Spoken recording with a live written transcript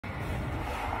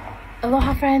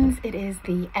Aloha friends, it is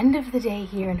the end of the day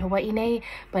here in Hawaii,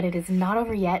 but it is not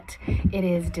over yet. It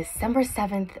is December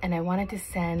 7th and I wanted to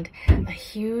send a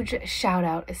huge shout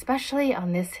out, especially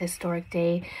on this historic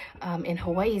day in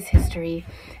Hawaii's history,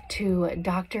 to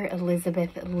Dr.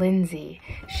 Elizabeth Lindsey.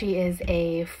 She is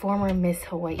a former Miss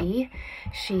Hawaii.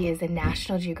 She is a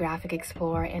National Geographic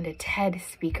explorer and a TED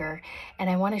speaker. And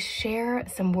I want to share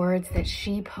some words that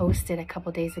she posted a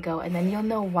couple days ago, and then you'll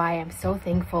know why I'm so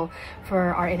thankful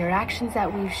for our interactions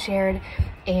that we've shared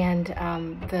and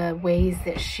the ways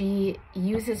that she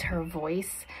uses her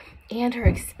voice and her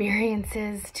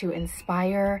experiences to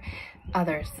inspire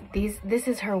others. This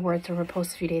is her words from her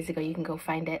post a few days ago. You can go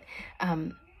find it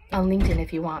on LinkedIn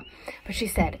if you want. But she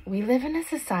said, "We live in a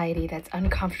society that's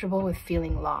uncomfortable with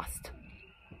feeling lost.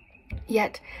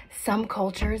 Yet some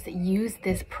cultures use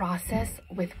this process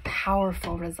with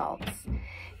powerful results.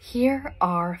 Here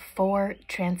are 4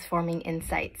 transforming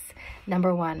insights.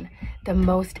 Number 1, the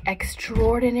most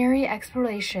extraordinary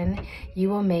exploration you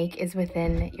will make is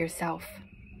within yourself.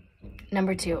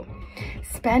 Number 2,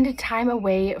 spend time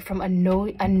away from a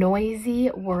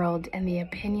noisy world and the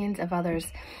opinions of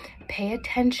others. Pay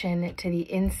attention to the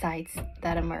insights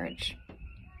that emerge.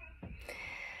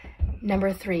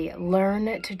 Number 3,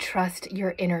 learn to trust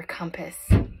your inner compass.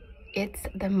 It's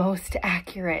the most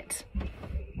accurate.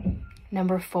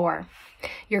 Number 4,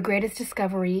 your greatest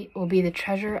discovery will be the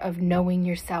treasure of knowing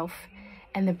yourself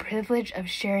and the privilege of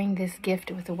sharing this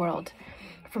gift with the world.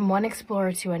 From one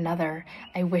explorer to another,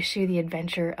 I wish you the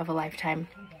adventure of a lifetime."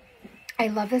 I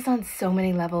love this on so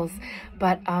many levels,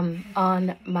 but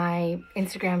on my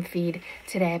Instagram feed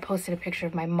today, I posted a picture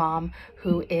of my mom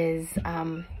who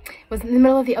was in the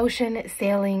middle of the ocean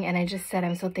sailing, and I just said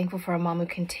I'm so thankful for a mom who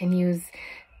continues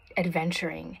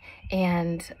adventuring.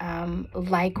 And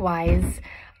likewise,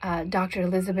 Dr.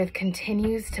 Elizabeth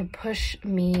continues to push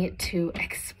me to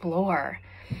explore,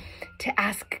 to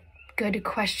ask good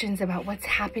questions about what's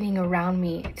happening around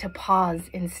me, to pause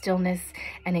in stillness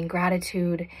and in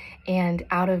gratitude, and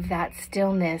out of that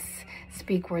stillness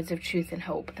speak words of truth and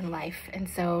hope and life. And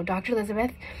so, Dr.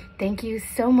 Elizabeth, thank you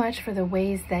so much for the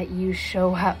ways that you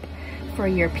show up for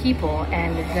your people,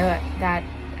 and that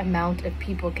amount of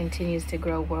people continues to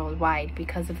grow worldwide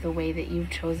because of the way that you've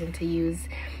chosen to use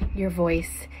your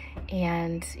voice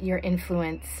and your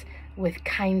influence with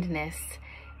kindness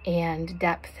and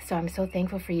depth. So I'm so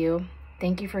thankful for you.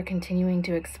 Thank you for continuing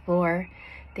to explore.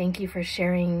 Thank you for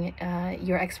sharing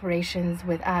your explorations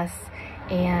with us,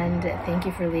 and thank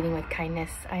you for leading with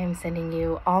kindness. I am sending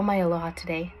you all my aloha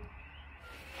today.